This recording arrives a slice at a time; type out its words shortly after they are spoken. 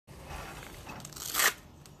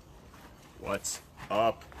What's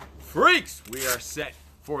up, freaks? We are set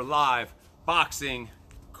for live boxing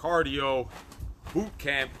cardio boot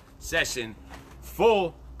camp session.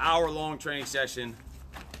 Full hour-long training session.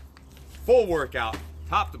 Full workout.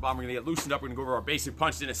 Top to bottom. We're going to get loosened up. We're going to go over our basic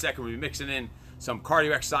punches in a second. We'll be mixing in some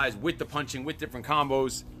cardio exercise with the punching, with different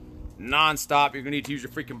combos. Non-stop. You're going to need to use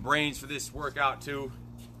your freaking brains for this workout too.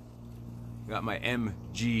 Got my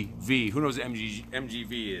MGV. Who knows what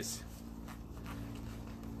MGV is?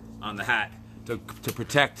 On the hat to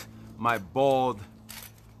protect my bald,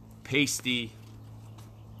 pasty,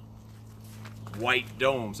 white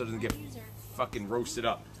dome so it doesn't get fucking roasted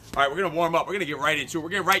up. All right, we're gonna warm up. We're gonna get right into it. We're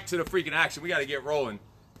getting right to the freaking action. We gotta get rolling.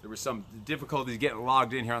 There was some difficulties getting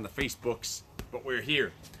logged in here on the Facebooks, but we're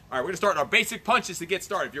here. All right, we're gonna start our basic punches to get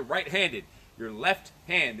started. If you're right-handed, your left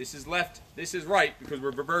hand, this is left, this is right, because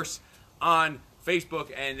we're reverse on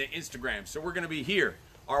Facebook and Instagram. So we're gonna be here.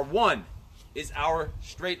 Our one is our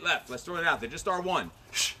straight left. Let's throw it out there. Just our one.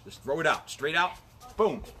 Just throw it out. Straight out.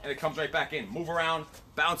 Boom. And it comes right back in. Move around.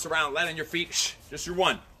 Bounce around. Land on your feet. Just your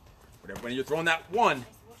one. When you're throwing that one,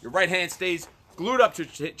 your right hand stays glued up to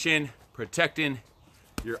your chin, protecting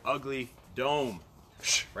your ugly dome.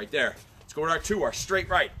 Right there. Let's go with our two. Our straight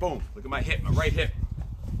right. Boom. Look at my hip. My right hip.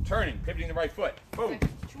 Turning. Pivoting the right foot. Boom.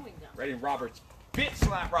 Right in Robert's. Bit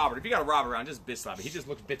slap Robert. If you got a Robert around, just bit slap it. He just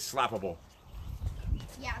looks bit slappable.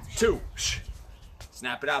 Yeah, two.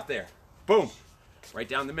 Snap it out there. Boom. Right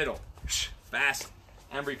down the middle. Fast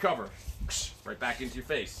and recover. Right back into your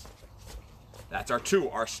face. That's our two.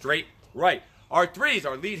 Our straight right. Our three is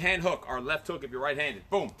our lead hand hook. Our left hook if you're right-handed.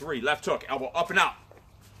 Boom. Three. Left hook. Elbow up and out.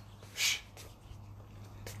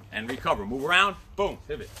 And recover. Move around. Boom.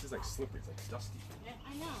 Pivot. This is like slippery. It's like dusty. Yeah,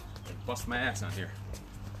 I know. Like bust my ass on here.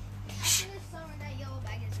 After this summer, that yellow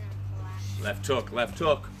bag is gonna flash. Left hook. Left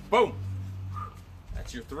hook. Boom.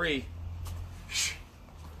 That's your three.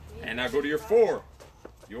 And now go to your four.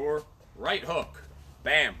 Your right hook.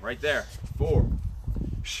 Bam, right there. Four.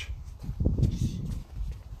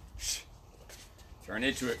 Turn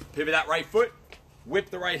into it. Pivot that right foot. Whip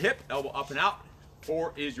the right hip. Elbow up and out.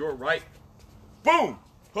 Four is your right. Boom.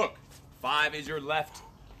 Hook. Five is your left.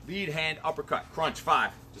 Lead hand uppercut. Crunch.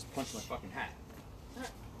 Five. Just punch my fucking hat.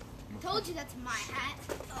 Told you that's my hat.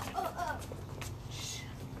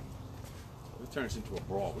 Let's turn this into a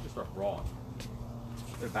brawl. We'll just start brawling.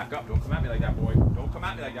 Better back up. Don't come at me like that, boy. Don't come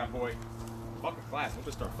at me like that, boy. Fuck a class. We'll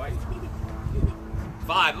just start fighting.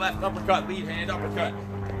 Five, left uppercut, lead hand uppercut.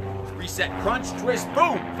 Reset, crunch, twist,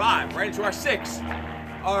 boom. Five, right into our six.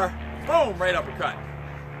 Our boom, right uppercut.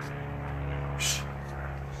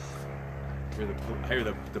 I hear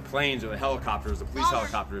the planes or the helicopters, the police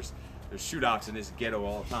helicopters. There's shootouts in this ghetto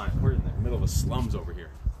all the time. We're in the middle of the slums over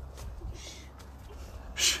here.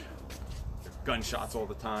 Gunshots all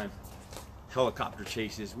the time. Helicopter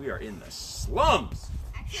chases. We are in the slums.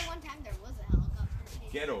 Actually, one time there was a helicopter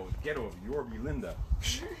chase. Ghetto of Yorba Linda.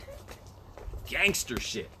 Gangster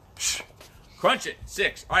shit. Crunch it.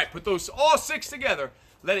 Six. All right, put those all six together.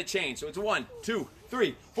 Let it change. So it's 1, 2,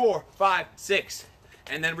 3, 4, 5, 6.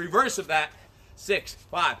 And then reverse of that. 6,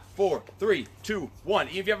 5, 4, 3, 2, 1.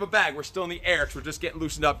 Even if you have a bag, we're still in the air because we're just getting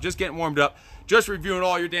loosened up, just getting warmed up, just reviewing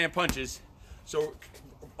all your damn punches. So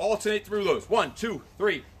alternate through those. 1, 2,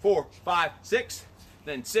 3, 4, 5, 6.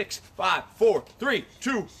 Then 6, 5, 4, 3,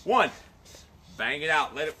 2, 1. Bang it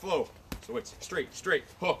out. Let it flow. So it's straight, straight,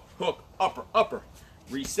 hook, hook, upper, upper.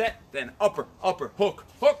 Reset, then upper, upper, hook,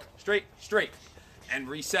 hook, straight, straight. And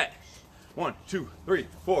reset. 1, 2, 3,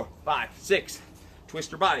 4, 5, 6. Twist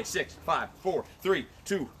your body. 6, 5, 4, 3,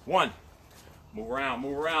 2, 1. Move around,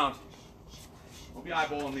 move around. Don't be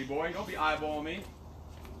eyeballing me, boy. Don't be eyeballing me.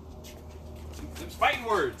 Some fighting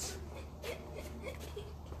words.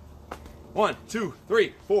 1, 2,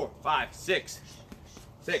 3, 4, 5, 6.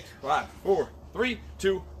 6, 5, 4, 3,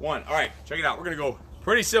 2, 1. All right, check it out. We're going to go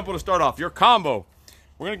pretty simple to start off. Your combo,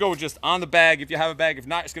 we're going to go just on the bag if you have a bag. If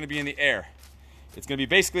not, it's going to be in the air. It's going to be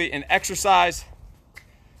basically an exercise,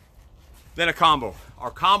 then a combo.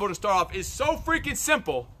 Our combo to start off is so freaking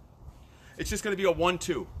simple. It's just going to be a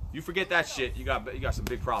 1-2. You forget that shit, you got some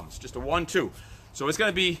big problems. Just a 1-2. So it's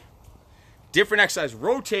going to be different exercise,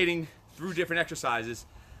 rotating through different exercises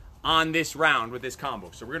on this round with this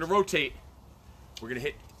combo. So we're going to rotate. We're going to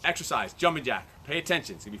hit exercise, jumping jack. Pay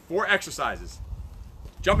attention. It's going to be 4 exercises.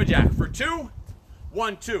 Jumping jack for 2,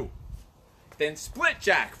 1, 2. Then split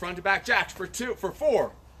jack, front to back jacks for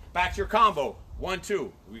 4. Back to your combo. 1,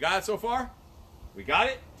 2. We got it so far? We got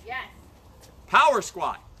it? Yes. Power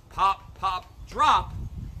squat. Pop, pop, drop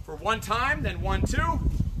for 1 time, then 1, 2.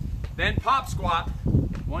 Then pop squat.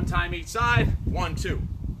 1 time each side. 1, 2. You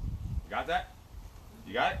got that?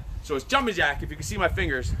 You got it? So it's jumping jack. If you can see my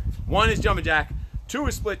fingers. 1 is jumping jack, 2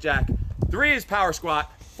 is split jack, 3 is power squat,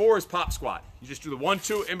 4 is pop squat. You just do the 1,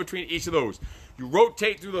 2 in between each of those. You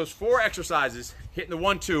rotate through those 4 exercises, hitting the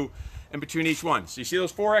 1, 2 in between each one. So you see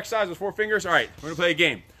those 4 exercises, those 4 fingers? All right, we're gonna play a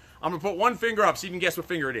game. I'm gonna put 1 finger up so you can guess what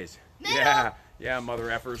finger it is. Middle. Yeah, mother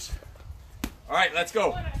effers. All right, let's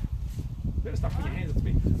go. You better stop putting your hands up to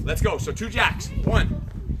me. Let's go. So 2 jacks.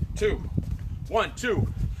 1, 2, 1, 2.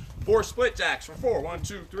 4 split jacks for 4. 1,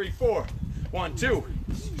 2, 3, 4. 1, 2.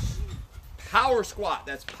 Power squat.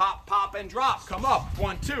 That's pop, pop, and drop. Come up.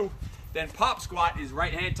 1, 2. Then pop squat is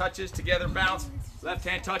right hand touches together, bounce. Left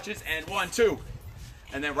hand touches and 1, 2.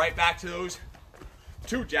 And then right back to those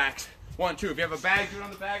 2 jacks. 1, 2. If you have a bag, do it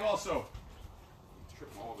on the bag also.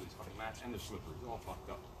 Trip all over these fucking mats and they're slippery. They're all fucked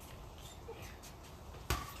up.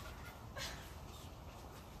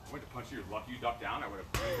 I went to punch you. You're lucky you ducked down. I would have.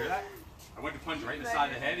 You hear that? I went to punch you right in the side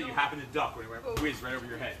of the head, and you happened to duck when it went whiz right over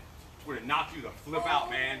your head. Would have knocked you the flip out,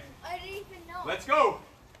 man. I didn't even know. Let's go.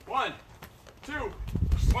 1, 2,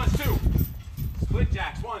 1, 2. Split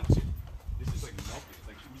jacks. 1, 2. This is like melting. It's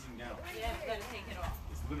like oozing down. Yeah, we gotta take it off.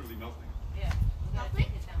 It's literally melting. Yeah, we gotta take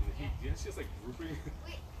it down. The heat. Yeah, it's just like drooping.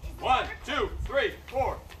 Wait, is it 1, 2, 3,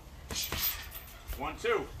 4. 1,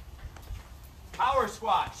 2. Power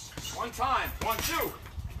squats. 1 time. 1, 2.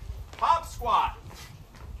 Pop squat.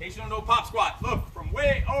 In case you don't know pop squat, look from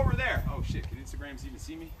way over there. Oh shit, can Instagrams even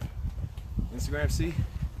see me? Instagram see? I'm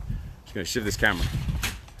just gonna shift this camera.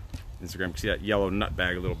 Instagram can see that yellow nut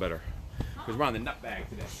bag a little better. Because we're on the nut bag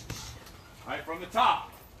today. Alright, from the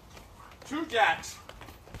top. 2 jacks.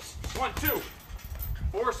 1, 2.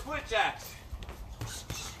 4 split jacks.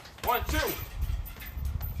 1, 2.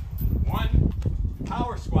 1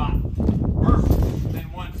 power squat. Perfect.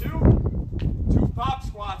 Then 1, 2. 2 pop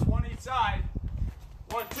squats, 1 each side.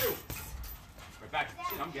 1, 2. Right back to the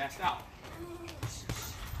shit, I'm gassed out.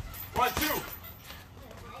 1, 2.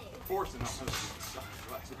 Forcing up.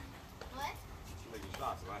 What? Taking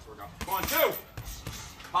shots, the last workout. 1, 2.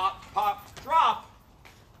 Pop, pop, drop.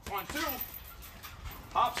 1, 2.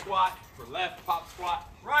 Pop squat for left, pop squat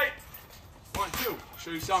right. 1, 2. I'll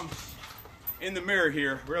show you some in the mirror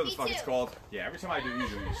here. Whatever the fuck it's called. Yeah, every time I do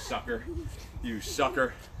usually, you sucker. You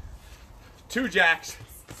sucker. 2 jacks.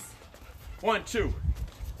 1, 2.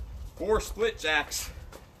 4 split jacks.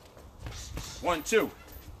 1, 2.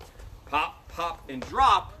 Pop, pop, and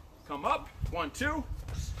drop. Come up. 1, 2.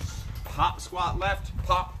 Pop, squat left.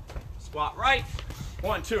 Pop, squat right.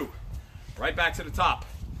 1, 2. Right back to the top.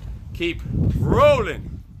 Keep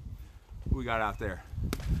rolling. Who we got out there?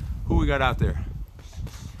 Who we got out there?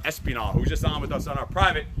 Espinal, who's just on with us on our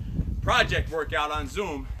private project workout on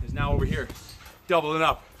Zoom, is now over here doubling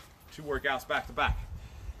up. 2 workouts back to back.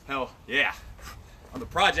 Hell yeah. On the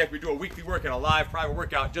project, we do a weekly workout, a live private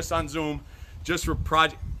workout just on Zoom, just for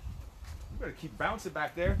project. You better keep bouncing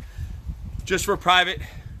back there. Just for private,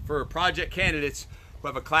 for project candidates who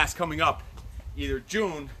have a class coming up, either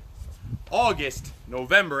June, August,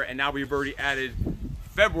 November, and now we've already added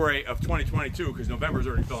February of 2022 because November's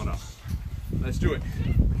already filling up. Let's do it.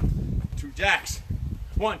 2 jacks.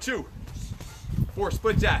 1, 2. 4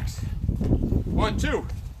 split jacks. 1, 2.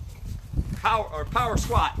 Power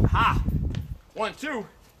squat. Ha. 1, 2.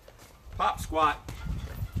 Pop squat.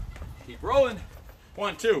 Keep rolling.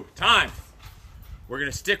 1, 2. Time. We're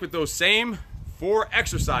gonna stick with those same 4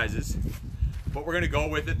 exercises, but we're gonna go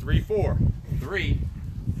with it 3, 4. 3,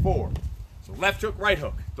 4. So left hook, right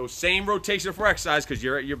hook. Those same rotation for exercise because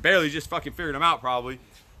you're barely just fucking figuring them out probably.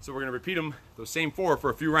 So we're gonna repeat them, those same 4 for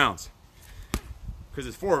a few rounds. Because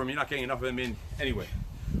it's 4 of them, you're not getting enough of them in anyway.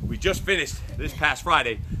 We just finished this past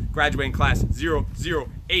Friday, graduating class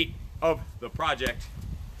 008 of the project.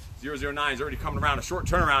 009 is already coming around, a short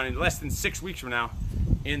turnaround in less than 6 weeks from now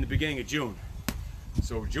in the beginning of June.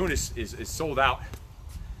 So June is sold out.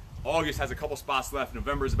 August has a couple spots left.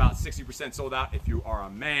 November is about 60% sold out. If you are a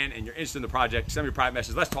man and you're interested in the project, send me a private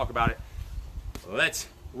message. Let's talk about it. Let's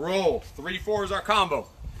roll. 3, 4 is our combo.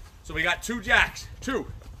 So we got 2 jacks. 2,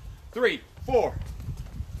 3, 4.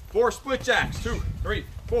 4 split jacks. 2, 3,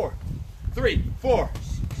 4. 3, 4.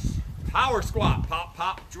 Power squat. Pop,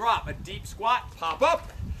 pop, drop. A deep squat. Pop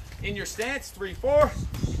up. In your stance. 3, 4.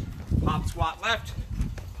 Pop squat left.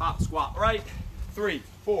 Pop squat right. 3,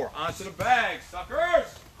 4. Onto the bag,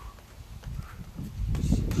 suckers.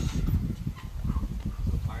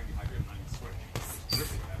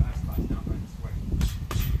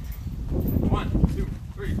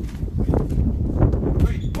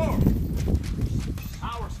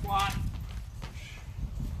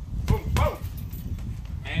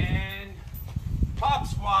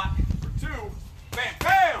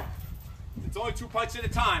 Only 2 punches at a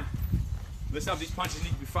time. Listen up, these punches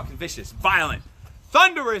need to be fucking vicious, violent,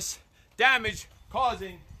 thunderous, damage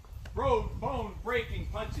causing bone breaking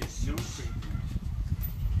punches. No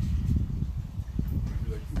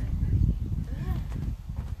breaking.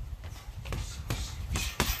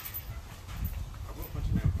 I will punch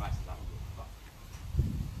a man with glasses. I don't give a fuck.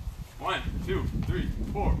 1, 2, 3,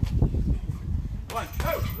 4. 1, 2.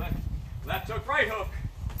 Left hook, right hook.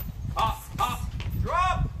 Hop, hop,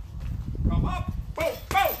 drop. Come up. Boom,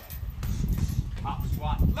 boom. Hop,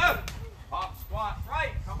 squat, left. Hop, squat,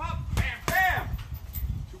 right. Come up. Bam, bam.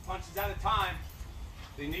 2 punches at a time.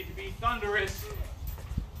 They need to be thunderous.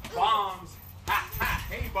 Bombs. Ha, ha.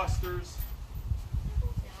 Hay busters.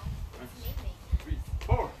 3,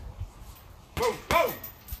 4. Boom, boom.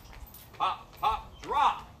 Hop, hop,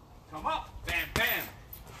 drop. Come up. Bam, bam.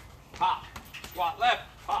 Hop. Squat left.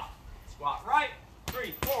 Hop. Squat right.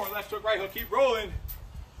 3, 4. Left hook, right hook. Keep rolling.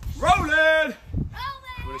 Rolling.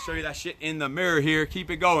 I'm going to show you that shit in the mirror here. Keep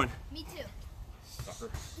it going. Me too. Sucker.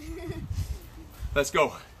 Let's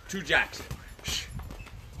go. 2 jacks.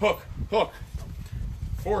 Hook, hook.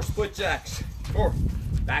 4 split jacks. 4.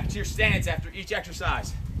 Back to your stance after each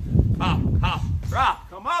exercise. Hop, hop, drop.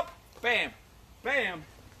 Come up. Bam, bam.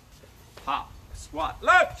 Hop, squat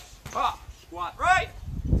left. Hop, squat right.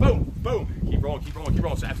 Boom, boom. Keep rolling, keep rolling, keep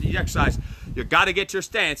rolling. So after each exercise, you got to get your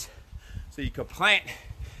stance so you can plant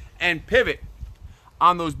and pivot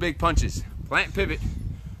on those big punches. Plant and pivot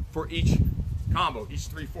for each combo, each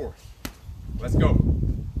 3, 4. Let's go.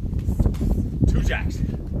 2 jacks.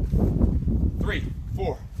 3,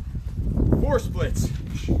 4. 4 splits.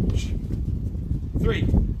 3,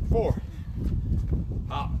 4.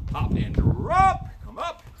 Hop, hop, and drop. Come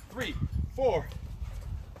up. 3, 4.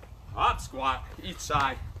 Hop, squat, each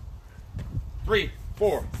side. 3,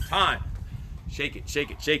 4. Time. Shake it,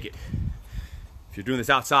 shake it, shake it. If you're doing this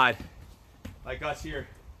outside, like us here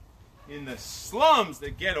in the slums, the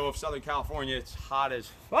ghetto of Southern California, it's hot as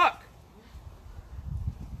fuck.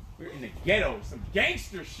 We're in the ghetto, some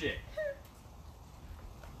gangster shit.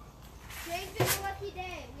 Today's been a lucky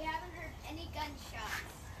day. We haven't heard any gunshots.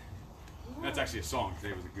 That's actually a song.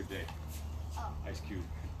 Today was a good day. Oh. Ice Cube.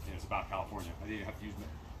 And it's about California. I didn't have to use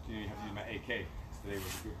my AK. Today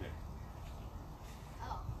was a good day.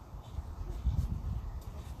 Oh.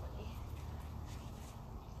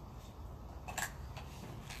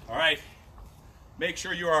 All right. Make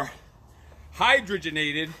sure you are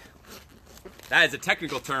hydrogenated. That is a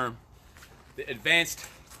technical term. The advanced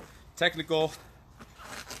technical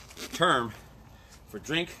term for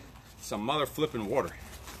drink some mother flipping water.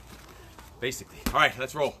 Basically. All right,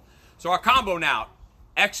 let's roll. So our combo now.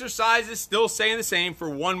 Exercises still staying the same for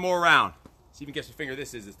 1 more round. See if you can guess what finger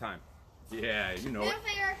this is this time. Yeah, you know it. Middle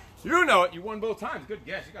finger. You know it. You won both times. Good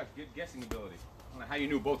guess. You got good guessing ability. I don't know how you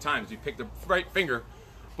knew both times. You picked the right finger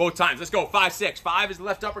both times. Let's go. 5, 6. 5 is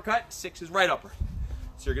left uppercut. 6 is right upper.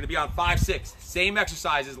 So you're going to be on 5, 6. Same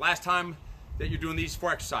exercises last time that you're doing these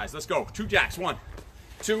 4 exercises. Let's go. 2 jacks. 1,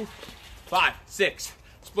 2, 5, 6.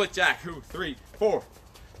 Split jack. 2, 3, 4,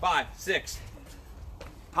 5, 6.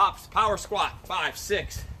 Hops. Power squat. 5,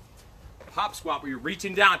 6. Hop squat where you're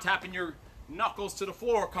reaching down, tapping your knuckles to the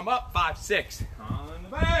floor. Come up. 5, 6. On the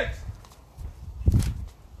bags.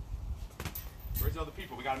 Where's the other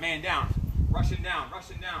people? We got a man down. Rushing down.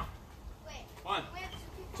 Rushing down. Wait. 1, We have 2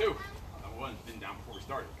 people 2. now? That one's been down before we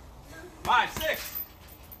started. 5, 6.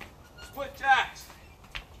 Split jacks.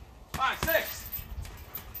 5, 6.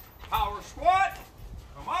 Power squat.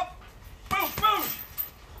 Come up. Boom, boom.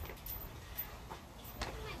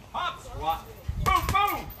 Hop squat. Boom,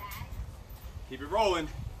 boom. Keep it rolling.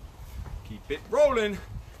 Keep it rolling.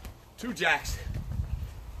 2 jacks.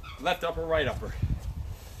 Left upper, right upper.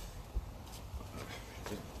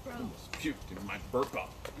 Almost puked in my burp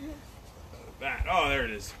up. That. Oh, there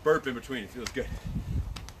it is. Burp in between. It feels good.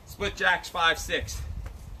 Split jacks, 5, 6.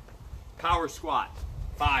 Power squat,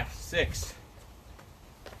 5, 6.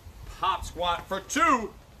 Hop squat for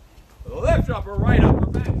 2. Left upper, right upper,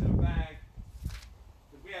 back to the bag.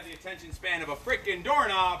 Because we have the attention span of a freaking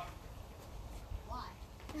doorknob. Why?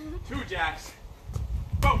 2 jacks.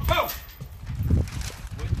 Boom, boom.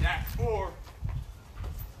 Split jack, 4.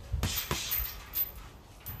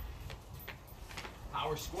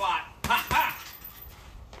 Power squat. Ha ha.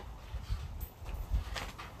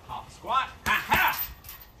 Hop squat. Ha ha.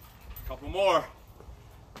 Couple more.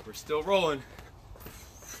 We're still rolling.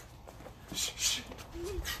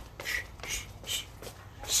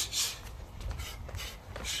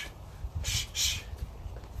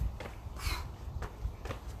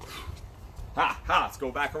 Ha ha. Let's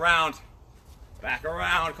go back around. Back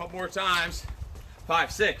around a couple more times.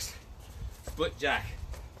 5, 6. Split jack.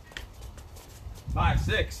 5,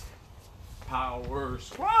 6. Power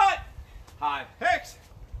squat. High picks.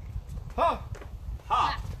 Ha.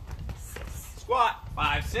 Ha. Squat.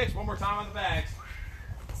 5, 6. One more time on the bags.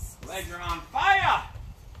 Legs are on fire.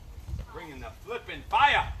 Bringing the flipping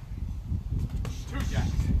fire. 2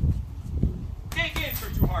 jacks. Dig in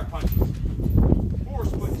for 2 hard punches. 4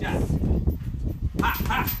 split jacks. Ha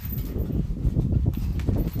ha.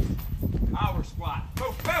 Power squat.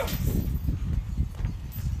 Boom, boom.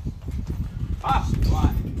 Pop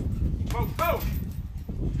squat. Boom, boom.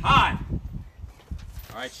 Time.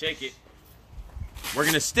 All right, shake it. We're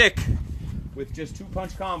going to stick with just 2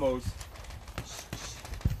 punch combos.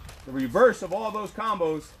 The reverse of all those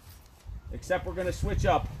combos, except we're going to switch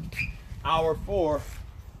up our 4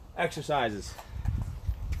 exercises.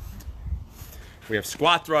 We have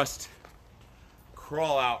squat thrust,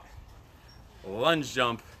 crawl out, lunge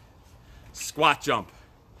jump, squat jump.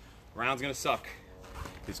 Round's going to suck.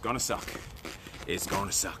 It's going to suck. It's going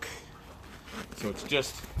to suck. So it's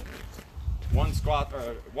just one squat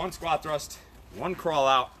thrust, 1 crawl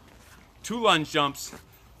out, 2 lunge jumps,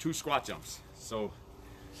 2 squat jumps. So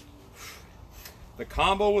the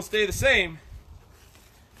combo will stay the same.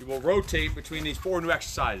 You will rotate between these 4 new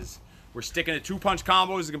exercises. We're sticking to 2 punch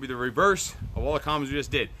combos. It's going to be the reverse of all the combos we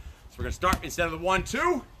just did. So we're going to start, instead of the 1,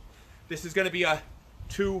 2, this is going to be a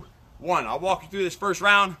 2, 1. I'll walk you through this first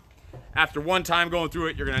round. After 1 time going through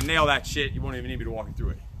it, you're going to nail that shit. You won't even need me to walk you through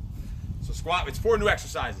it. So squat, it's 4 new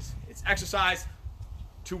exercises. It's exercise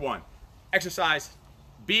 2, 1. Exercise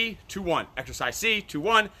B, 2, 1. Exercise C, 2,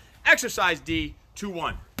 1. Exercise D, 2,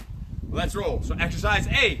 1. Let's roll. So exercise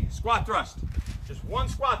A, squat thrust. Just 1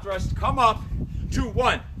 squat thrust, come up, 2,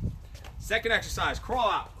 1. Second exercise, crawl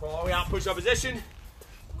out. Crawl all the way out, push up position.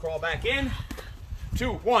 Crawl back in,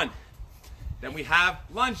 2, 1. Then we have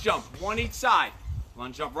lunge jump, 1 each side.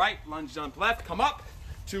 Lunge jump right, lunge jump left, come up,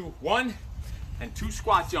 2, 1. And 2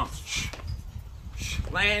 squat jumps.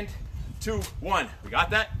 Land, 2, 1. We got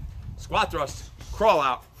that? Squat thrust, crawl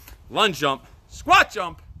out, lunge jump, squat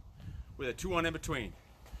jump with a 2, 1 in between.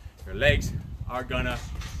 Your legs are gonna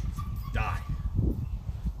die.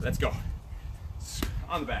 Let's go.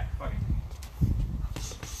 On the back. Fucking.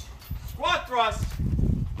 Squat thrust.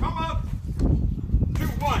 Come up. 2,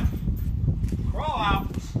 1. Crawl out.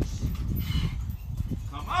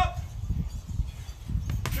 Come up.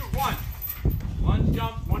 2, 1. Lunge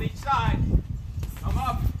jump, 1 each side. Come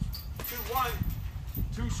up. 2, 1.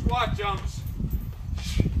 2 squat jumps.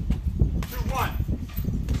 2, 1.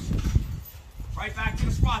 Right back to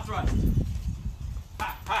the squat thrust.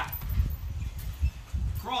 Ha, ha.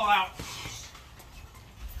 Crawl out.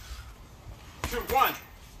 2, 1.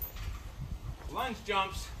 Lunge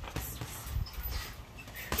jumps.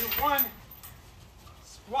 2, 1.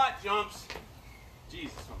 Squat jumps.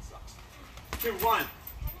 Jesus, this one sucks. 2, 1.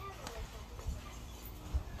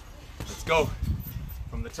 Let's go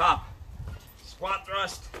from the top. Squat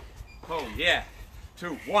thrust. Oh, yeah.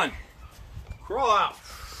 2, 1. Crawl out.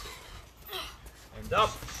 And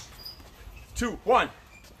up. 2, 1.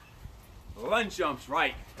 Lunge jumps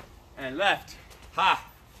right and left. Ha.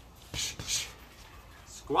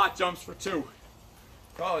 Squat jumps for 2.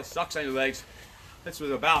 Oh, it sucks on your legs. This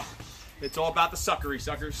was about, it's all about the suckery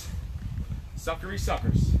suckers. Suckery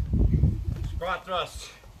suckers. Squat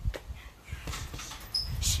thrust.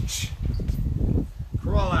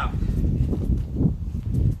 Crawl out.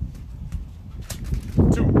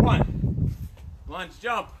 2, 1. Lunge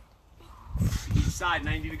jump. Each side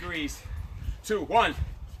 90 degrees. 2, 1.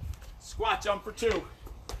 Squat jump for 2.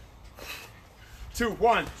 2,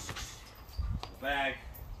 1. Bag.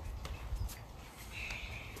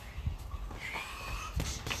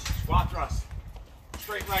 Squat thrust.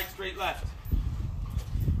 Straight right, straight left.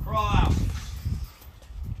 Crawl out.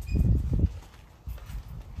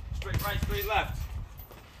 Straight right, straight left.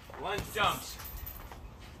 Lunge jumps.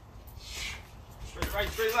 Straight right,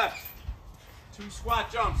 straight left. 2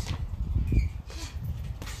 squat jumps.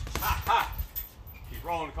 Ha, ha. Keep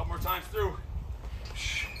rolling a couple more times through.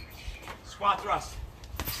 Squat thrust.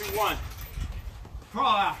 2, 1.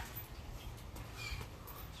 Crawl out.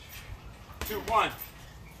 2, 1.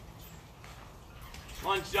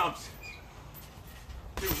 Lunge jumps.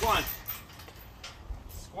 2, 1.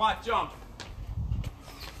 Squat jump.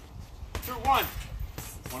 2, 1.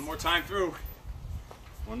 One more time through.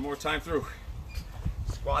 One more time through.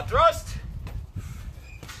 Squat thrust.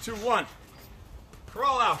 2, 1.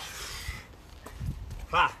 Crawl out.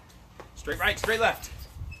 Ha. Straight right, straight left.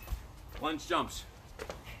 Lunge jumps.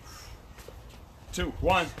 2,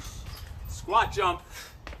 1. Squat jump.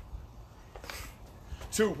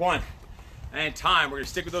 2, 1. And time. We're going to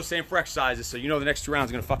stick with those same 4 exercises so you know the next 2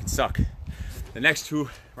 rounds are going to fucking suck. The next 2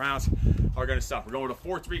 rounds are going to suck. We're going to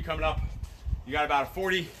 4-3 coming up. You got about a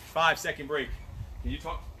 45-second break. Can you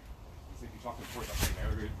talk? think you're talking sports. I'm saying I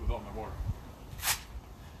gotta go with all my water.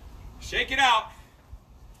 Shake it out.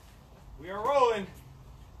 We are rolling.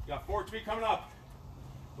 We got 4-3 coming up.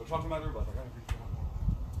 We're talking about everybody. I gotta reach one more.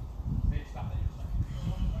 Hey, stop that.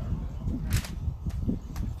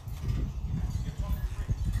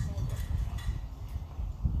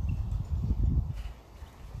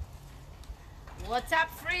 What's up,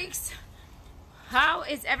 freaks? How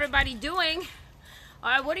is everybody doing?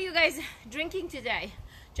 What are you guys drinking today?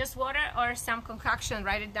 Just water or some concoction?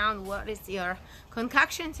 Write it down. What is your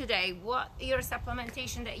concoction today? What your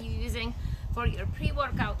supplementation that you're using for your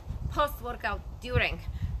pre-workout, post-workout, during?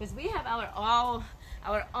 Because we have our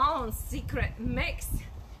own secret mix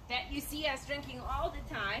that you see us drinking all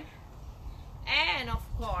the time. And of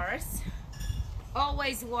course,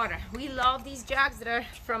 always water. We love these jugs that are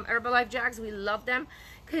from Herbalife jugs. We love them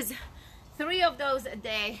because 3 of those a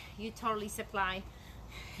day, you totally supply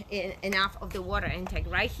enough of the water intake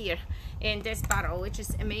right here in this bottle, which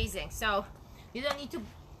is amazing. So you don't need to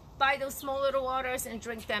buy those small little waters and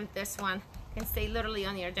drink them. This one can stay literally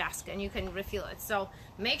on your desk and you can refill it. So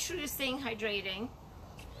make sure you're staying hydrated,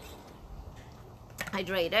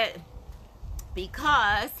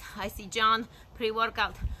 because I see John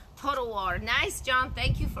pre-workout total water. Nice, John.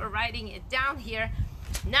 Thank you for writing it down here.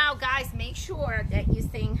 Now guys, make sure that you're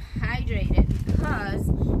staying hydrated, because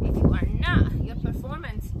if you are not, your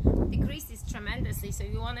performance decreases tremendously. So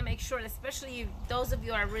you want to make sure, especially if those of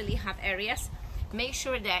you are really hot areas, make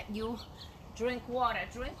sure that you drink water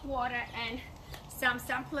and some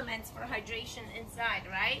supplements for hydration inside,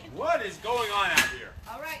 right? What is going on out here?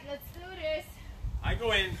 All right, let's do this. I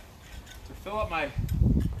go in to fill up my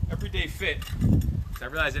everyday fit. I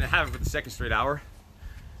realized I didn't have it for the second straight hour.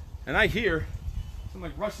 And I hear some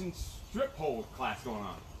like Russian strip pole class going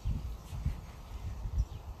on.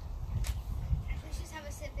 Let's just have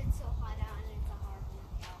a sip. It's so hot out and it's a hard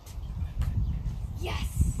workout.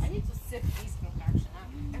 Yes! I need to sip these concoction out.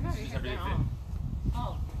 I've already had everyday them fit.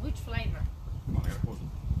 all. Oh, which flavor? Come on, I gotta pause it.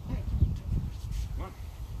 Come on.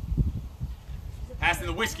 Passing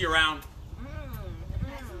the whiskey around.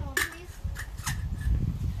 Add some more, please.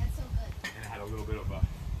 That's so good. And I had a little bit of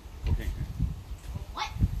cocaine. What?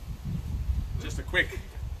 Just a quick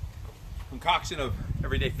concoction of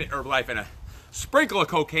everyday fit Herbalife and a sprinkle of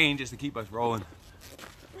cocaine just to keep us rolling.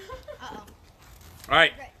 Uh-oh. All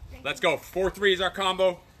right, let's go. 4-3 is our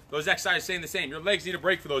combo. Those exercises staying the same. Your legs need a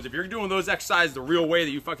break for those. If you're doing those exercises the real way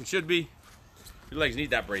that you fucking should be, your legs need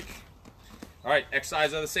that break. All right,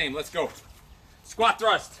 exercises are the same. Let's go. Squat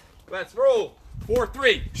thrust. Let's roll.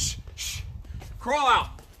 4-3. Shh, shh. Crawl out.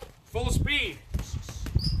 Full speed.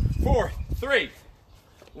 4-3.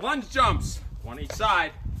 Lunge jumps. 1 each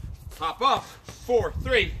side. Hop up.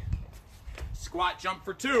 4-3. Squat jump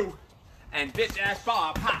for 2. And bitch ass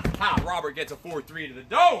bob. Ha, ha. Robert gets a 4-3 to the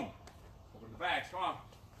dome. Open the bags. Come on.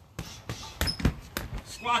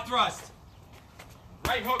 Squat thrust.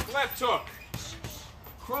 Right hook, left hook.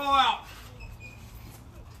 Crawl out.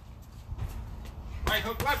 Right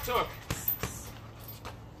hook, left hook.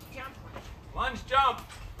 Jump. Lunge jump.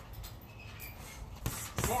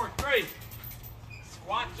 4-3.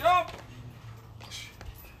 Squat jump.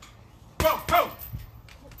 Boom, boom.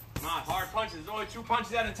 Come on, hard punches. There's only 2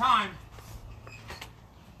 punches at a time.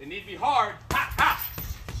 They need to be hard. Ha, ha.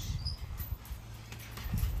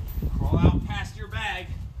 Crawl out past your bag.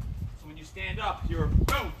 So when you stand up, you're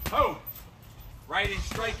boom, boom. Right in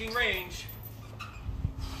striking range.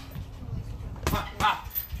 Ha, ha.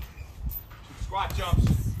 2 squat jumps.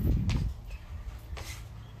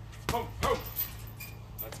 Boom, boom.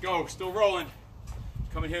 Let's go. Still rolling.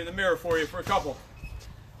 Coming here in the mirror for you for a couple. Me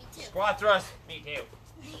too. Squat thrust. Me too.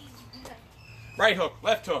 Right hook,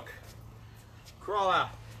 left hook. Crawl out.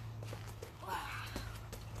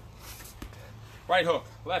 Right hook,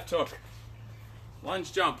 left hook.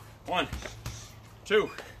 Lunge jump. 1, 2.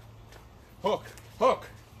 Hook, hook.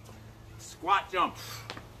 Squat jump.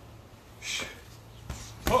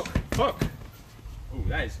 Hook, hook. Ooh,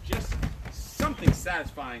 that is just something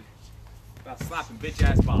satisfying about slapping bitch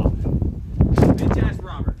ass Bob. Bitch ass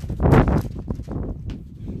Robert.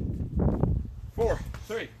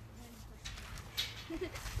 4-3.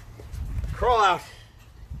 Crawl out.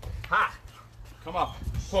 Ha. Come up.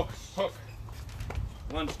 Hook, hook.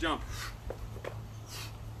 Lunge jump.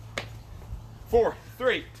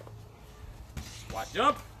 4-3. Squat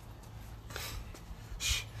jump.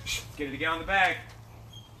 Get it again on the bag.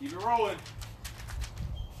 Keep it rolling.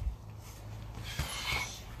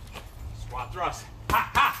 Squat thrust.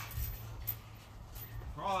 Ha, ha.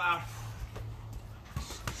 Crawl out.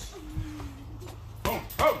 Boom,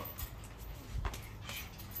 boom.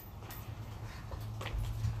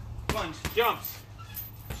 Lunge jumps.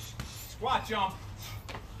 Squat jump.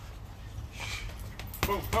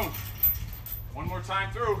 Boom, boom. One more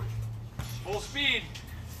time through. Full speed.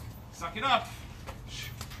 Suck it up.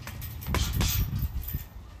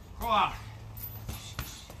 Crawl out.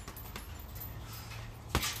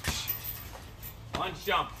 Lunge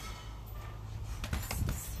jump.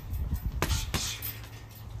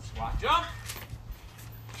 Squat jump.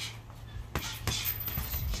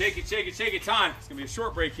 Shake it, shake it, shake it. Time. It's going to be a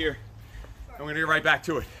short break here. And we're going to get right back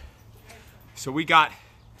to it. So we got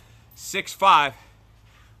 6-5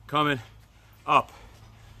 coming up.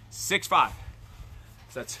 6-5.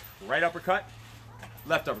 So that's right uppercut,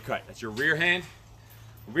 left uppercut. That's your rear hand,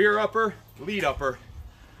 rear upper, lead upper.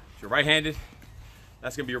 If you're right-handed,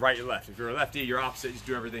 that's gonna be your right, your left. If you're a lefty, you're opposite. Just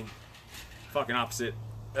do everything fucking opposite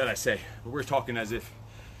that I say. But we're talking as if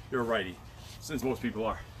you're a righty, since most people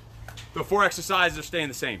are. The 4 exercises are staying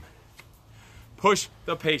the same. Push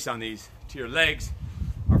the pace on these till your legs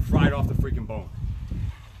are fried off the freaking bone.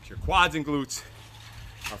 Your quads and glutes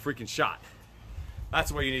are freaking shot. That's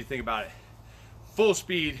the way you need to think about it. Full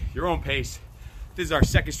speed, your own pace. This is our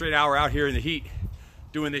 2nd straight hour out here in the heat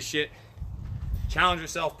doing this shit. Challenge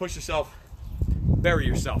yourself, push yourself, bury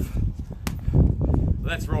yourself.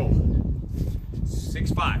 Let's roll.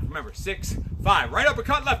 6-5. Remember, 6-5. Right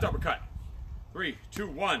uppercut, left uppercut. 3, 2,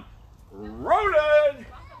 1. Rolling.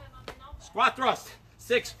 Squat thrust.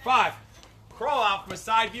 6-5. Crawl out from a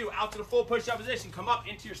side view, out to the full push-up position. Come up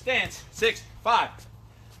into your stance. 6-5.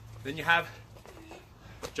 Then you have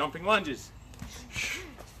jumping lunges.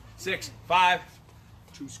 6-5.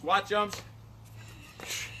 2 squat jumps.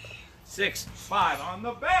 6-5 on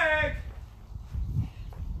the bag.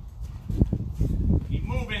 Keep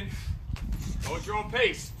moving. Go at your own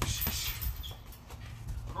pace.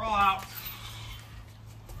 Crawl out.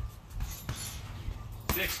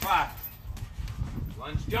 6-5.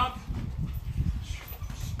 Lunge jump.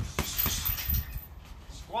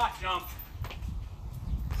 Squat jump.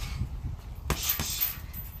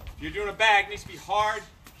 If you're doing a bag, it needs to be hard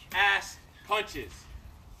ass punches.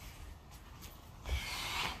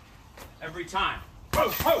 Every time. Whoa,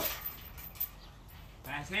 whoa.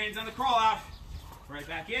 Fast hands on the crawl out. Right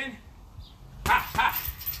back in. Ha, ha.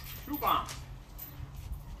 2 bombs.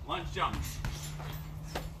 Lunge jump.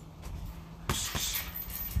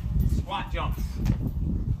 Squat jump.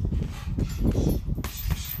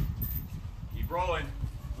 Keep rolling.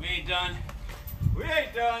 We ain't done. We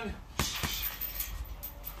ain't done.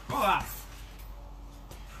 Crawl out.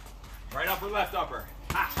 Right upper, left upper.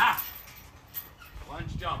 Ha, ha.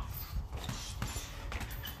 Lunge jump.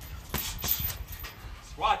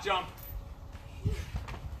 Squat jump.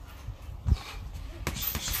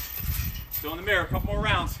 Still in the mirror, a couple more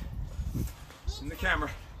rounds. In the camera.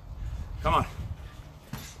 Come on.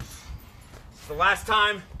 It's the last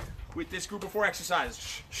time with this group of 4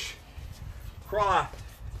 exercises. Crawl out.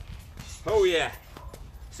 Oh yeah.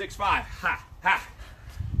 6-5. Ha, ha.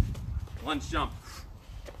 Lunge jump.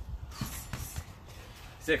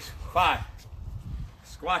 6-5.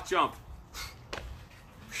 Squat jump.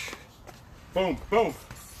 Boom, boom.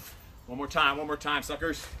 One more time,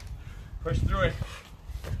 suckers. Push through it.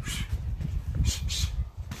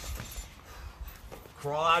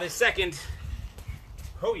 Crawl out is second.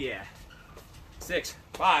 Oh yeah.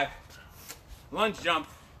 6-5. Lunge jump.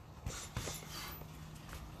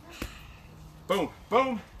 Boom,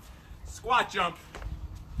 boom. Squat jump.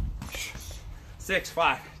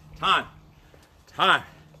 6-5. Time. Time.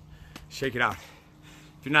 Shake it out.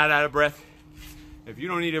 If you're not out of breath, if you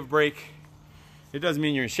don't need a break, it doesn't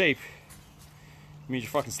mean you're in shape. It means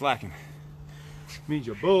you're fucking slacking. It means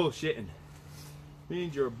you're bullshitting. It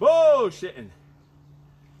means you're bullshitting.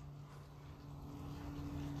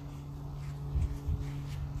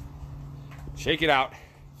 Shake it out.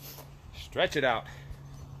 Stretch it out.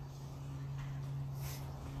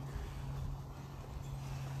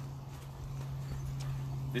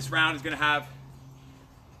 This round is going to have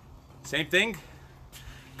same thing.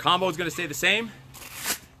 Combo is going to stay the same.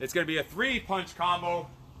 It's going to be a 3-punch combo,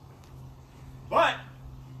 but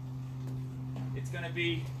it's going to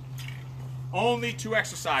be only 2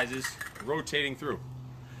 exercises rotating through.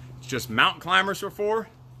 It's just mountain climbers for 4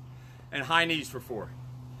 and high knees for 4.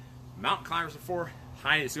 Mountain climbers for 4,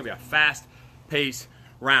 high knees. It's going to be a fast pace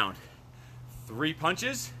round. 3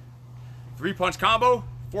 punches, 3-punch combo,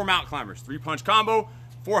 4 mountain climbers. 3-punch combo,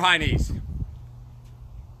 4 high knees.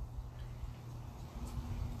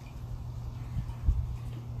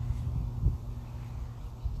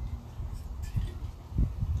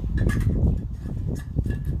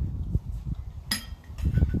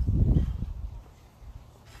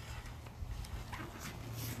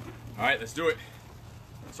 All right, let's do it.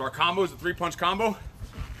 So our combo is a 3-punch combo.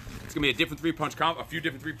 It's gonna be a different three-punch combo, a few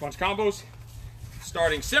different three-punch combos.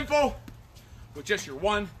 Starting simple with just your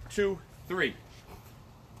 1, 2, 3.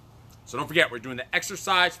 So don't forget, we're doing the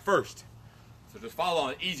exercise first. So just follow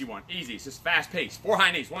on the easy one. Easy. It's just fast pace. 4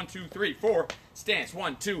 high knees. 1, 2, 3, 4. Stance.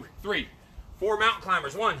 1, 2, 3. 4 mountain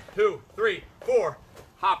climbers. 1, 2, 3, 4.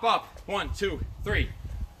 Hop up. 1, 2, 3.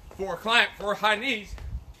 4 climb. 4 high knees.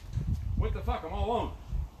 What the fuck? I'm all alone.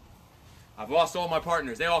 I've lost all my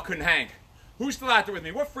partners. They all couldn't hang. Who's still out there with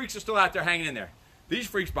me? What freaks are still out there hanging in there? These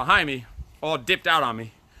freaks behind me all dipped out on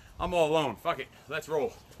me. I'm all alone. Fuck it. Let's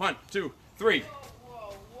roll. 1, 2, 3.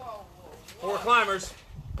 4 climbers.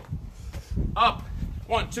 Up.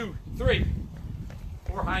 1, 2, 3.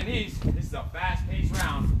 4 high knees. This is a fast-paced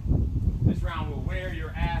round. This round will wear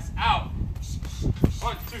your ass out.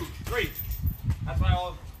 1, 2, 3. That's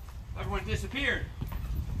why everyone disappeared.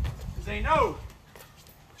 Because they know.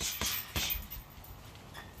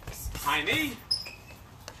 High knee.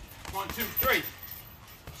 1, 2, 3.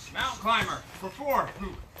 Mountain climber for 4.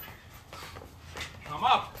 Come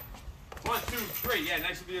up. 1, 2, 3. Yeah,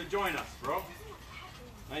 nice of you to join us, bro.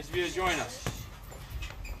 Nice of you to join us.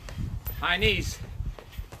 High knees.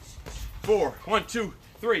 4. 1, 2,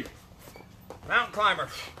 3. Mountain climber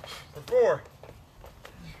for 4.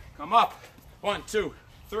 Come up. 1, 2,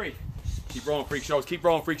 3. Keep rolling, freak shows. Keep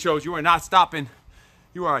rolling, freak shows. You are not stopping.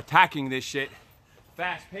 You are attacking this shit.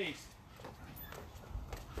 Fast paced.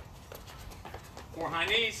 4 high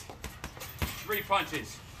knees. 3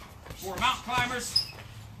 punches. 4 mountain climbers.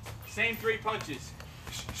 Same 3 punches.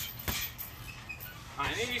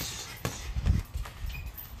 High knees.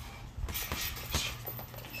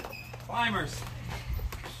 Climbers.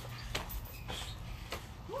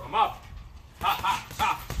 Come up. Ha, ha,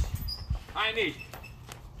 ha. High knee.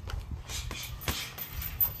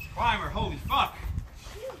 Climber, holy fuck.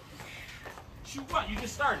 Shoot what? You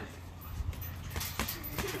just started.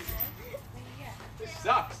 This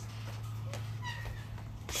sucks.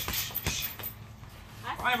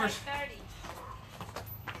 Climbers. 30.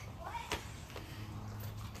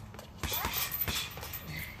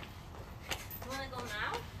 You wanna go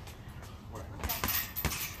now? Where? Okay.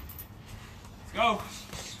 Let's go.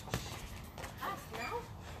 Now?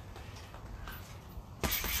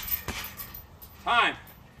 Time.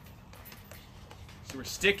 So we're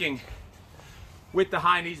sticking with the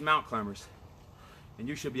high knees mountain climbers. And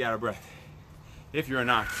you should be out of breath. If you're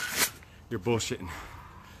not, you're bullshitting.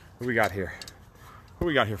 What we got here? Who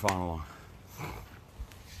we got here following along?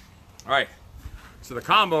 All right, so the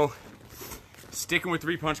combo, sticking with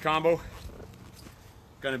 3-punch combo,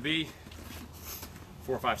 gonna be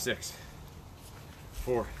 4, 5, 6.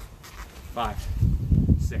 4, 5,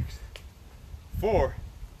 6. 4,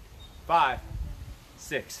 5,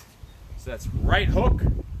 6. So that's right hook,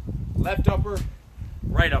 left upper,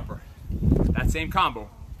 right upper. That same combo,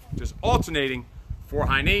 just alternating 4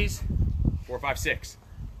 high knees, 4, 5, 6.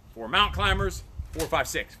 4 mountain climbers, 4, 5,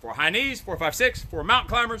 6. 4 high knees, 4, 5, 6. 4 mountain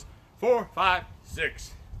climbers, 4, 5,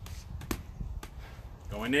 6.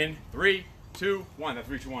 Going in, 3, 2, 1. That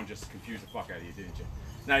 3, 2, 1 just confused the fuck out of you, didn't you?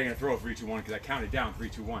 Now you're gonna throw a 3, 2, 1 because I counted down 3,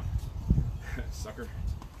 2, 1. Sucker.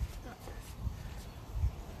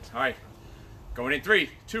 All right, going in 3,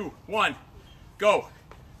 2, 1, go.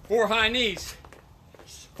 4 high knees,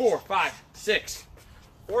 4, 5, 6.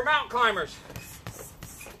 4 mountain climbers,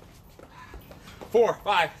 4,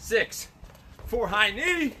 5, 6. 4 high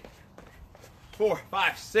knee, 4,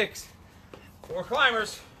 5, 6. 4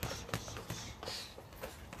 climbers,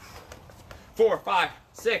 4, 5,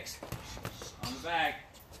 6. On the bag.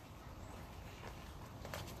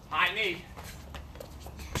 High knee.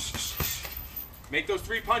 Make those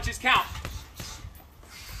 3 punches count.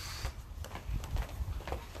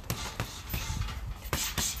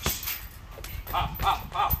 Hop,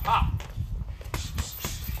 hop, hop, hop.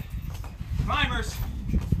 Climbers.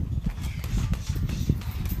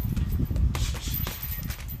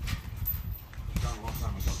 Done a long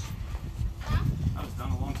time ago. Huh? That was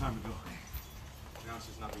done a long time ago. Now it's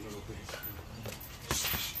just not a little bit.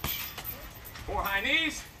 4 high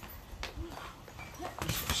knees.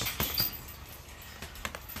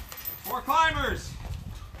 4 climbers.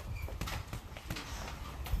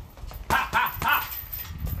 Ha, ha, ha.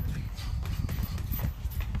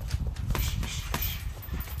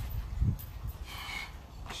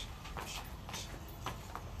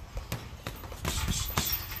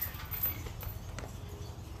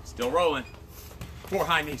 Still rolling. 4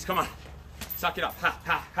 high knees, come on. Suck it up, ha,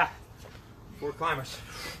 ha, ha. 4 climbers.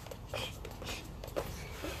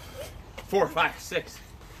 4, 5, 6.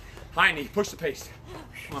 High knee, push the pace.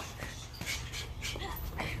 Come on.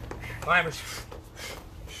 Climbers.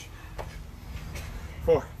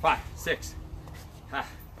 4, 5, 6. Ha.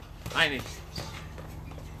 High knees.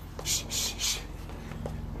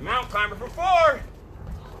 Mountain climber for 4.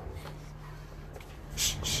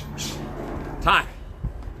 Time.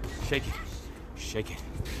 Shake it. Shake it.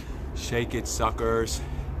 Shake it, suckers.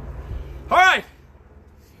 All right.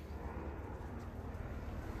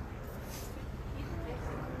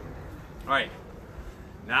 All right.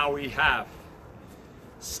 Now we have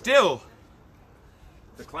still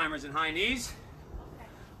the climbers and high knees.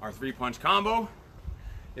 Our 3-punch combo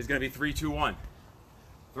is going to be 3, 2, 1.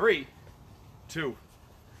 3, 2,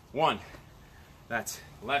 1. That's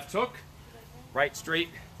left hook, right straight,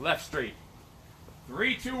 left straight.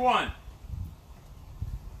 3, 2, 1.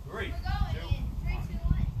 3, We're going 2, in 3, 2,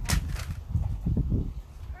 1.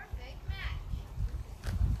 Perfect match.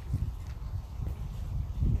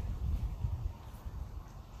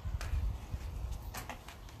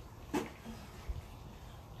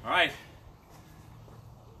 All right.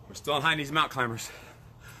 We're still on high knees and mountain climbers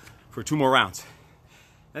for 2 more rounds.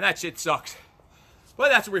 And that shit sucks. But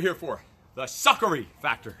that's what we're here for. The suckery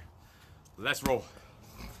factor. Let's roll.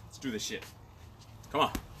 Let's do this shit. Come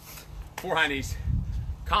on. 4 high knees.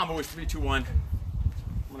 Combo is 3, 2, 1.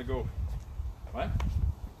 I'm gonna go. What?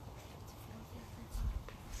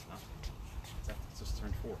 No. It's just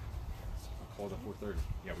turned 4. I called at 4:30.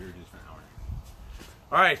 Yeah, we were just for an hour.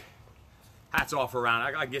 All right. Hats off for a round.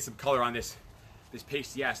 I gotta get some color on this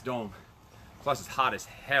pasty ass dome. Plus it's hot as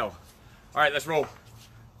hell. All right, let's roll.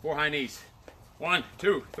 4 high knees. 1,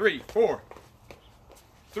 2, 3, 4.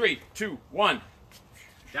 3, 2, 1.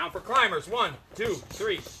 Down for climbers. 1, 2,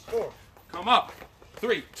 3, 4. Come up.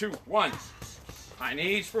 3, 2, 1. High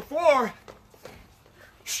knees for 4.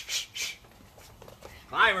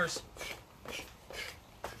 Climbers.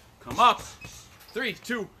 Come up. 3,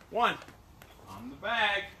 2, 1. On the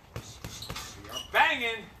bag. We are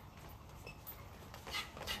banging.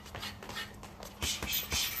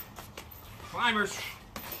 Climbers.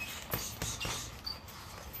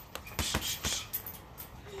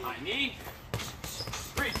 High knee.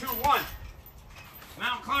 3, 2, 1.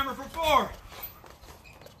 Mountain climber for 4.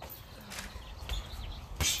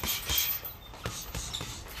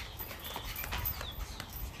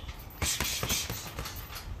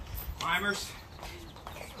 Climbers.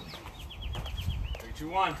 3, 2,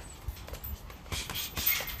 1.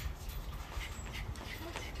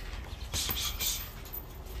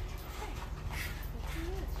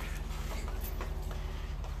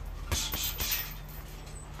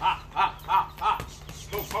 Ha, ha, ha, ha.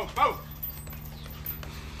 Move, move, move.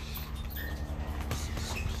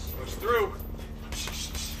 Push through.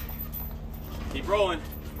 Keep rolling.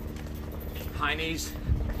 High knees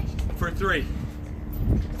for 3.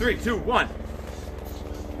 3, 2, 1.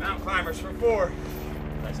 Mountain climbers for 4.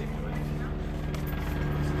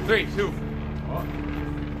 3, 2. Oh,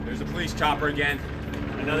 there's a police chopper again.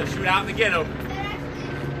 Another shootout in the ghetto.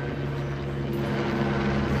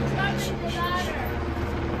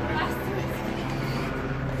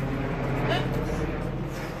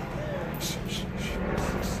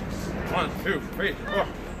 One, 2, 3, 4.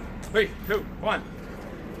 3, 2, 1.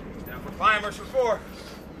 Down for climbers for 4.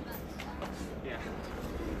 Yeah.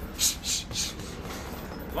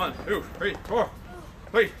 1, 2, 3, 4.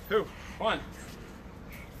 3, 2, 1.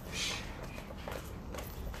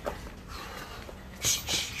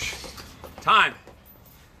 Time.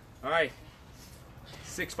 All right.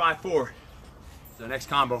 6, 5, 4. The next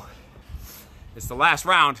combo. It's the last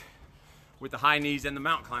round with the high knees and the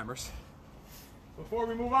mountain climbers. Before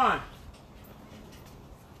we move on.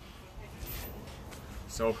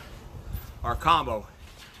 So our combo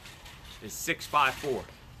is 6, 5, 4.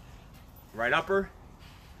 Right upper,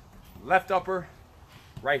 left upper,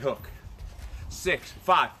 right hook. 6,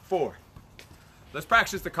 5, 4. Let's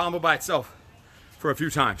practice the combo by itself for a few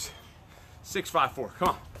times. 6, 5, 4. Come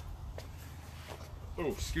on. Oh,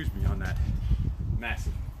 excuse me on that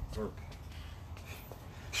massive burp.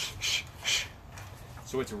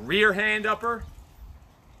 So it's rear hand upper,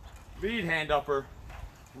 lead hand upper,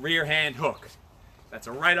 rear hand hook. That's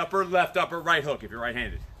a right upper, left upper, right hook if you're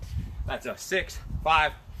right-handed. That's a 6,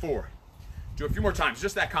 5, 4. Do it a few more times,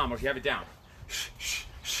 just that combo if you have it down.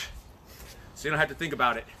 So you don't have to think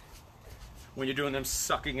about it when you're doing them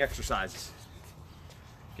sucking exercises.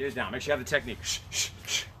 Get it down, make sure you have the technique.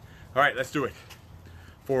 All right, let's do it.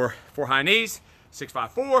 4 high knees, 6,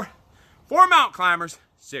 5, 4. 4 mountain climbers,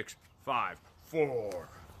 6, 5, 4.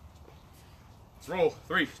 Let's roll,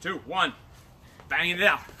 3, 2, 1. Banging it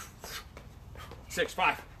out. 6,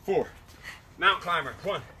 5, 4. Mountain climber,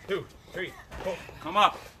 1, 2, 3, 4. Come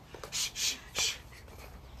up.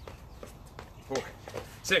 4,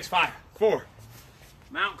 6, 5, 4.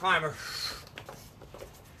 Mountain climber.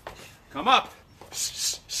 Come up.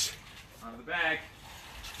 the bag.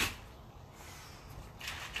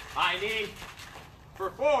 High knee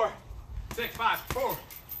for 4, 6, 5, 4.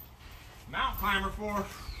 Mount climber 4.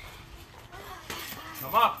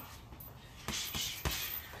 Come up.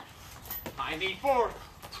 High knee 4.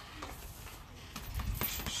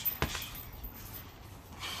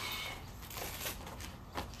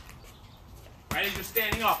 Right as you're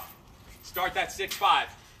standing up, start that 6-5.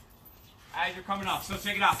 As you're coming up, so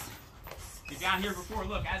check it out. Get down here before,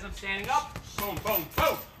 look, as I'm standing up, boom, boom,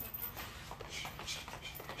 boom.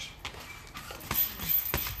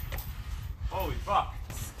 Holy fuck.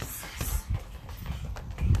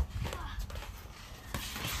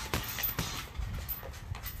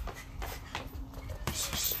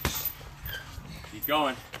 Keep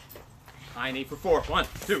going. High knee for 4. 1,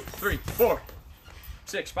 2, 3, 4.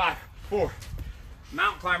 6, 5, 4.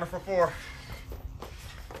 Mountain climber for 4.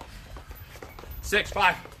 6,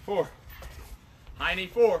 5, 4. High knee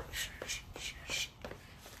 4.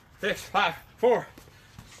 6, 5, 4.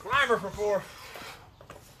 Climber for 4.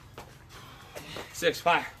 6,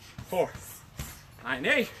 5, 4. High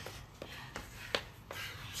knee.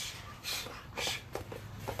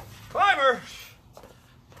 Climber.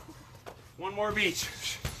 One more beach.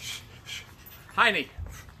 High knee.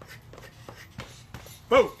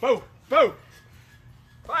 Boo, boo, boo.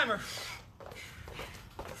 Climber.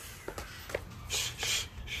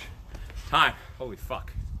 Time. Holy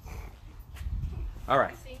fuck. All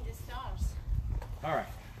right. Seeing the stars. All right.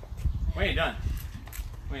 We ain't done.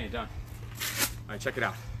 We ain't done. All right, check it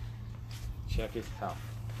out. Check it out.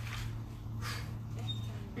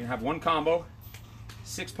 You're gonna have one combo,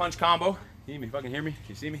 6-punch combo. Can you fucking hear me? Can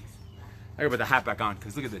you see me? I gotta put the hat back on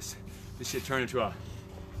because look at this. This shit turned into a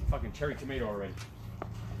fucking cherry tomato already.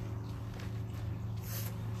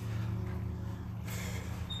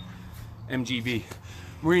 MGV,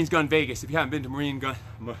 Marines Gun Vegas. If you haven't been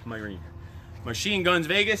to Machine Guns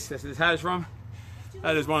Vegas, that's where this hat is from.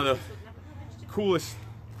 That is one of the coolest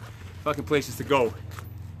fucking places to go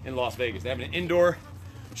in Las Vegas. They have an indoor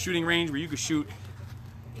shooting range where you can shoot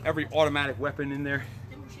every automatic weapon in there.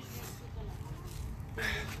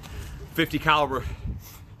 50 caliber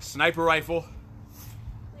sniper rifle,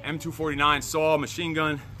 M249 saw, machine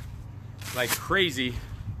gun, like crazy.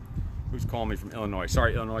 Who's calling me from Illinois?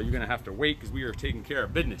 Sorry, Illinois, you're gonna have to wait because we are taking care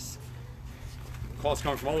of business. Calls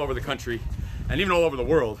coming from all over the country and even all over the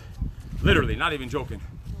world. Literally, not even joking.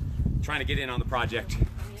 Trying to get in on the project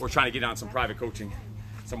or trying to get on some private coaching,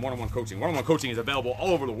 some one-on-one coaching. One-on-one coaching is available all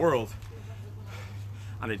over the world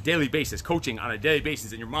on a daily basis. Coaching on a daily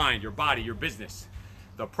basis in your mind, your body, your business.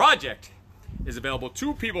 The project is available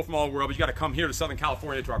to people from all over the world, but you gotta come here to Southern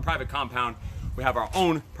California to our private compound. We have our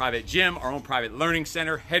own private gym, our own private learning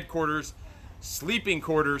center, headquarters, sleeping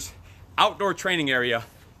quarters, outdoor training area,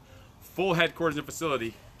 full headquarters and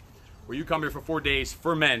facility where you come here for 4 days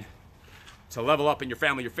for men to level up in your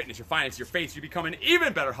family, your fitness, your finance, your faith. You become an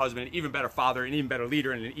even better husband, an even better father, an even better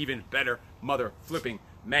leader, and an even better mother flipping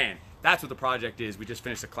man. That's what the project is. We just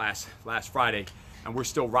finished a class last Friday and we're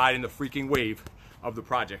still riding the freaking wave of the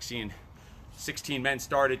project, seeing 16 men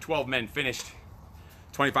started, 12 men finished.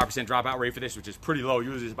 25% dropout rate for this, which is pretty low.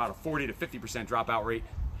 Usually it's about a 40 to 50% dropout rate.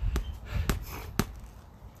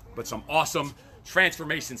 But some awesome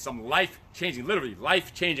transformation, some life-changing, literally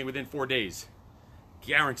life-changing within 4 days.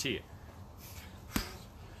 Guarantee it.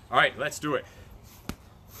 All right, let's do it.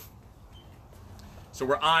 So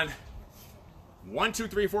we're on 1, 2,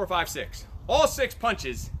 3, 4, 5, 6. All 6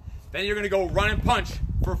 punches. Then you're gonna go run and punch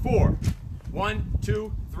for 4. 1,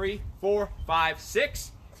 2, 3, 4, 5,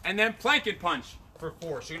 6. And then plank and punch for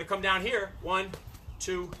 4. So you're gonna come down here. 1,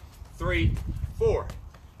 2, 3, 4.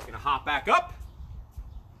 You're gonna hop back up.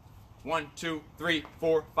 1, 2, 3,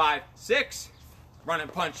 4, 5, 6. Run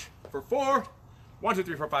and punch for 4. 1, 2,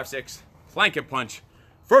 3, 4, 5, 6. Plank and punch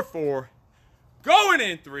for 4. Going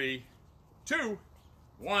in 3, 2,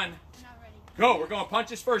 1. Go. We're going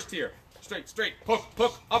punches first here. Straight, straight. Hook,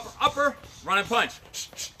 hook, upper, upper. Run and punch.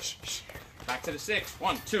 Back to the 6.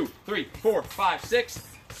 1, 2, 3, 4, 5, 6.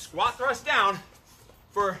 Squat thrust down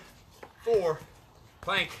for 4.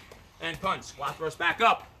 Plank and punch. Squat thrust back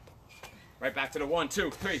up. Right back to the 1, 2,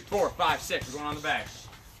 3, 4, 5, 6. We're going on the bag.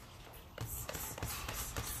 Let's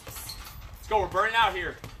go. We're burning out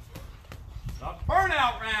here. The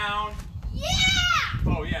burnout round. Yeah!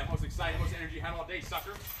 Oh yeah, most exciting, most energy you had all day,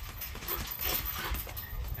 sucker.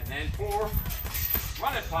 And then 4.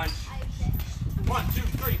 Run and punch. 1, 2,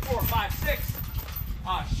 3, 4, 5, 6.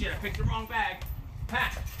 Oh shit, I picked the wrong bag.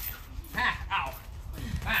 Ha! Ha! Ow!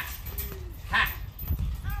 Ha! Ha!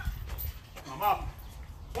 I'm up.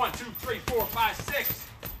 1, 2, 3, 4, 5, 6.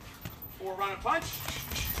 4 run and punch.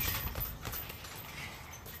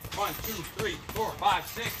 1, 2, 3, 4, 5,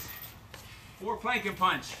 6. 4 planking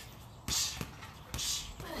punch.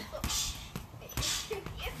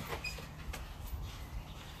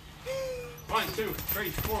 1, 2, 3,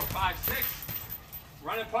 4, 5, 6.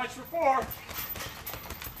 Running punch for 4.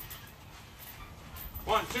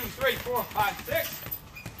 1, 2, 3, 4, 5, 6.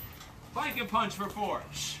 Planking punch for 4.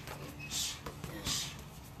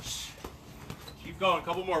 Keep going. A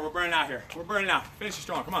couple more. We're burning out here. We're burning out. Finish it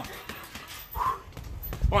strong. Come on.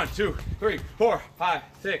 1, 2, 3, 4, 5,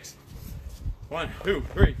 6. 1, 2,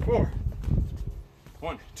 3, 4.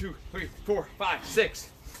 1, 2, 3, 4, 5, 6.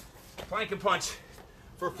 Planking punch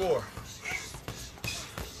for 4.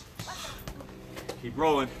 Keep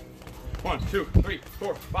rolling. 1, 2, 3,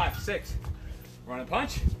 4, 5, 6. Running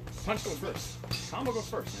punch. Punch goes first. Combo goes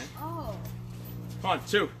first, man. Oh. 1,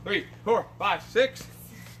 2, 3, 4, 5, 6.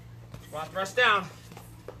 Squat thrust down.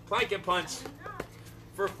 Planking punch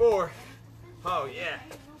for 4. Oh, yeah.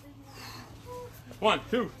 1,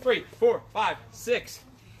 2, 3, 4, 5, 6.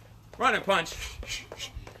 Running punch.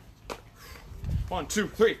 1, 2,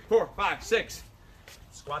 3, 4, 5, 6.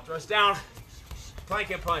 Squat thrust down.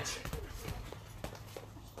 Planking punch.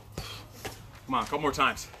 Come on, a couple more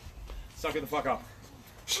times. Suck it the fuck up.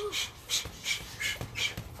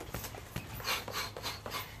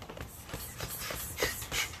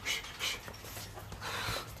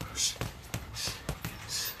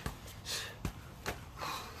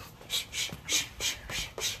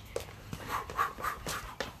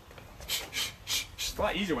 It's a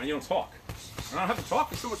lot easier when you don't talk. When I don't have to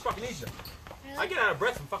talk, it's so much fucking easier. Really? I get out of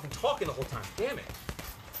breath from fucking talking the whole time. Damn it.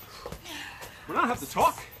 When I don't have to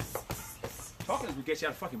talk, talking is what gets you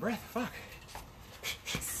out of fucking breath. Fuck.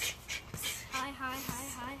 Hi.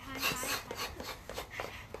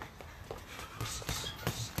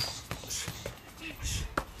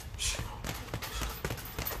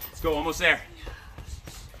 Let's go, almost there.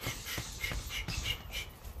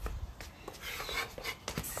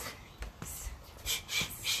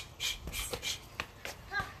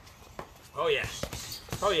 Oh yeah.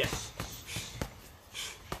 Oh yeah.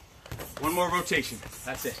 One more rotation.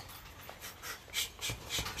 That's it.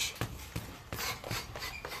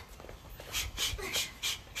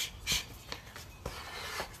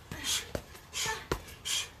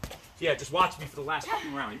 Yeah, just watch me for the last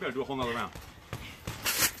fucking round. You better do a whole nother round.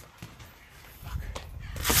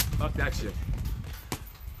 Fuck that shit.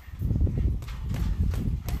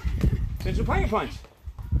 Finish the planking punch.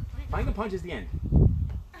 Planking punch is the end.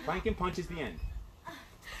 Planking punch is the end.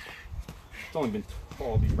 It's only been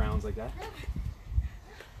all these rounds like that.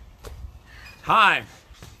 Time.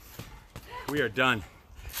 We are done.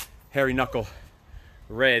 Hairy knuckle,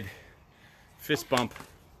 red, fist bump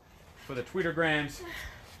for the tweetergrams,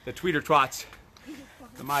 the tweeter twats,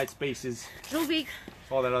 the MySpaces, Rubik.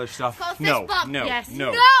 all that other stuff. Call fist No, bump. no, Yes.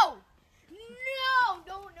 no. No,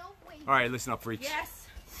 wait. All right, listen up, freaks. Yes.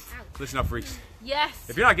 Listen up, freaks. Yes.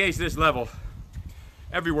 If you're not getting to this level,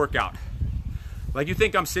 every workout, like you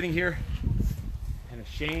think I'm sitting here and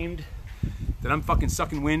ashamed that I'm fucking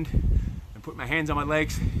sucking wind and putting my hands on my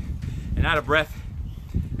legs and out of breath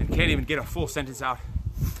and can't even get a full sentence out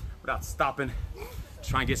without stopping to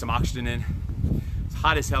try and get some oxygen in. It's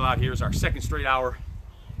hot as hell out here. It's our second straight hour.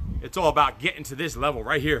 It's all about getting to this level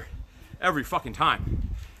right here every fucking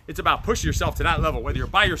time. It's about pushing yourself to that level, whether you're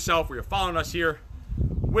by yourself or you're following us here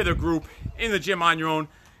with a group, in the gym on your own,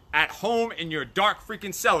 at home in your dark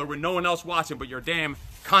freaking cellar with no one else watching but your damn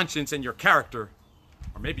conscience and your character,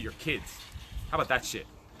 or maybe your kids. How about that shit?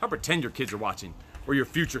 How pretend your kids are watching, or your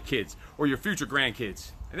future kids, or your future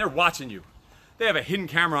grandkids, and they're watching you. They have a hidden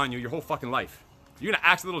camera on you your whole fucking life. You're gonna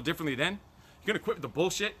act a little differently then? You're gonna quit with the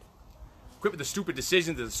bullshit? Quit with the stupid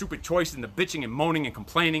decisions, the stupid choices, and the bitching and moaning and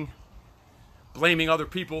complaining, blaming other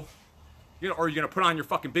people? Or you're gonna put on your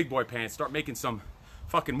fucking big boy pants, start making some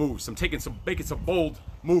fucking moves, making some bold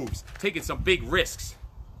moves, taking some big risks.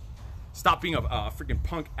 Stop being a freaking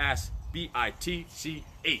punk ass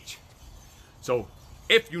bitch. So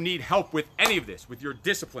if you need help with any of this, with your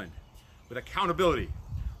discipline, with accountability,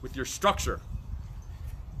 with your structure,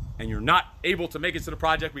 and you're not able to make it to the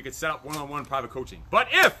project, we could set up one-on-one private coaching. But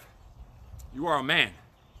if you are a man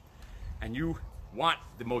and you want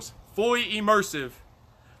the most fully immersive,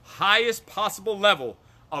 highest possible level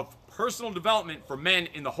of personal development for men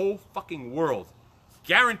in the whole fucking world,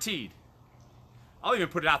 guaranteed. I'll even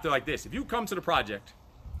put it out there like this. If you come to the project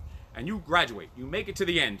and you graduate, you make it to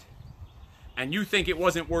the end, and you think it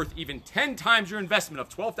wasn't worth even 10 times your investment of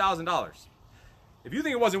 $12,000, if you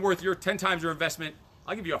think it wasn't worth your 10 times your investment,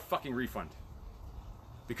 I'll give you a fucking refund.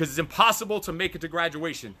 Because it's impossible to make it to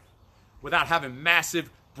graduation without having massive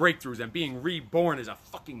breakthroughs and being reborn as a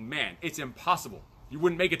fucking man. It's impossible. You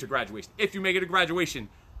wouldn't make it to graduation. If you make it to graduation,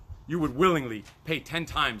 you would willingly pay 10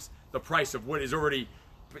 times the price of what is already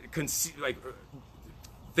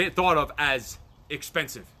thought of as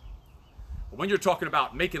expensive. But when you're talking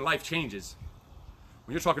about making life changes,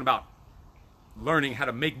 when you're talking about learning how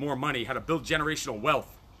to make more money, how to build generational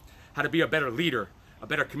wealth, how to be a better leader, a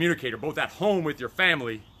better communicator, both at home with your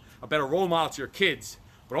family, a better role model to your kids,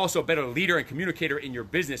 but also a better leader and communicator in your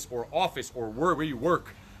business or office or where you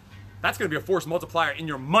work, that's going to be a force multiplier in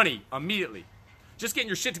your money immediately. Just getting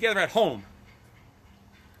your shit together at home,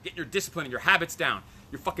 getting your discipline and your habits down,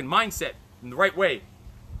 your fucking mindset in the right way,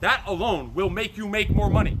 that alone will make you make more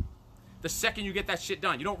money. The second you get that shit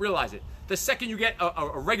done, you don't realize it. The second you get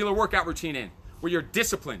a regular workout routine in, where you're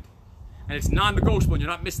disciplined, and it's non-negotiable and you're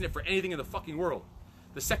not missing it for anything in the fucking world.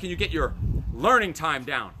 The second you get your learning time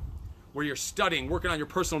down, where you're studying, working on your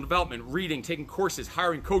personal development, reading, taking courses,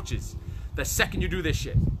 hiring coaches, the second you do this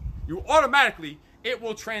shit, you automatically, it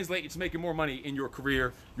will translate into making more money in your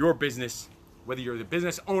career, your business, whether you're the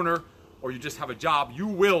business owner or you just have a job, you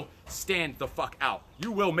will stand the fuck out.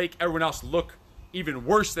 You will make everyone else look even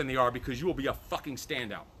worse than they are because you will be a fucking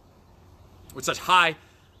standout. With such high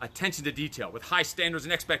attention to detail, with high standards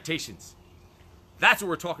and expectations. That's what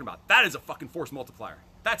we're talking about. That is a fucking force multiplier.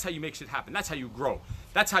 That's how you make shit happen. That's how you grow.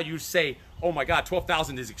 That's how you say, oh my God,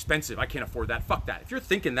 $12,000 is expensive. I can't afford that. Fuck that. If you're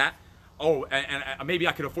thinking that, oh, and maybe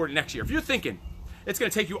I could afford it next year. If you're thinking it's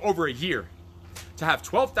going to take you over a year to have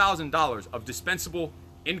 $12,000 of dispensable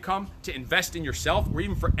income to invest in yourself or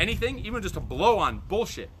even for anything, even just to blow on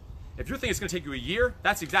bullshit. If you're thinking it's going to take you a year,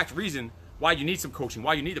 that's the exact reason why you need some coaching,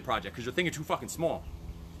 why you need the project, because you're thinking too fucking small.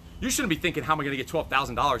 You shouldn't be thinking, how am I going to get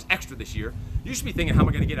 $12,000 extra this year? You should be thinking, how am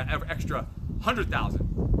I going to get an extra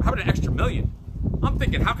 $100,000? Or how about an extra $1 million? I'm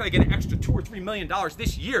thinking, how can I get an extra $2 or $3 million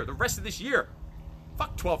this year, the rest of this year?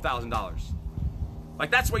 Fuck $12,000.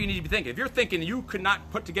 Like, that's what you need to be thinking. If you're thinking you could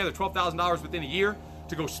not put together $12,000 within a year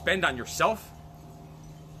to go spend on yourself,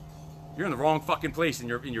 you're in the wrong fucking place in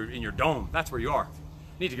your dome. That's where you are.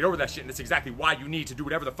 You need to get over that shit, and that's exactly why you need to do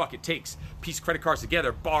whatever the fuck it takes. Piece credit cards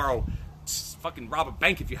together, borrow, fucking rob a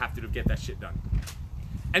bank if you have to get that shit done.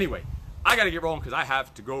 Anyway, I gotta get rolling because I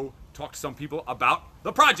have to go talk to some people about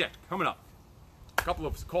the project coming up. A couple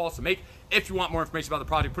of calls to make. If you want more information about the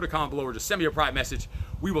project, put a comment below or just send me a private message.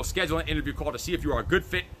 We will schedule an interview call to see if you are a good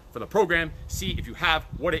fit for the program, see if you have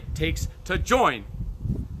what it takes to join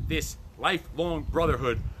this lifelong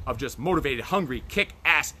brotherhood of just motivated, hungry,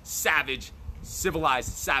 kick-ass, savage, civilized,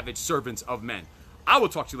 savage servants of men. I will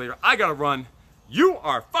talk to you later. I gotta run. You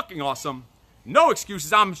are fucking awesome. No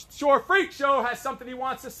excuses. I'm sure Freak Show has something he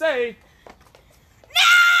wants to say.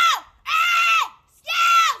 No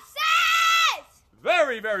excuses!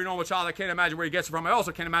 Very, very normal child. I can't imagine where he gets it from. I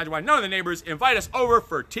also can't imagine why none of the neighbors invite us over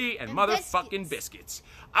for tea and motherfucking biscuits.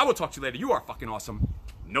 I will talk to you later. You are fucking awesome.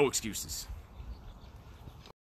 No excuses.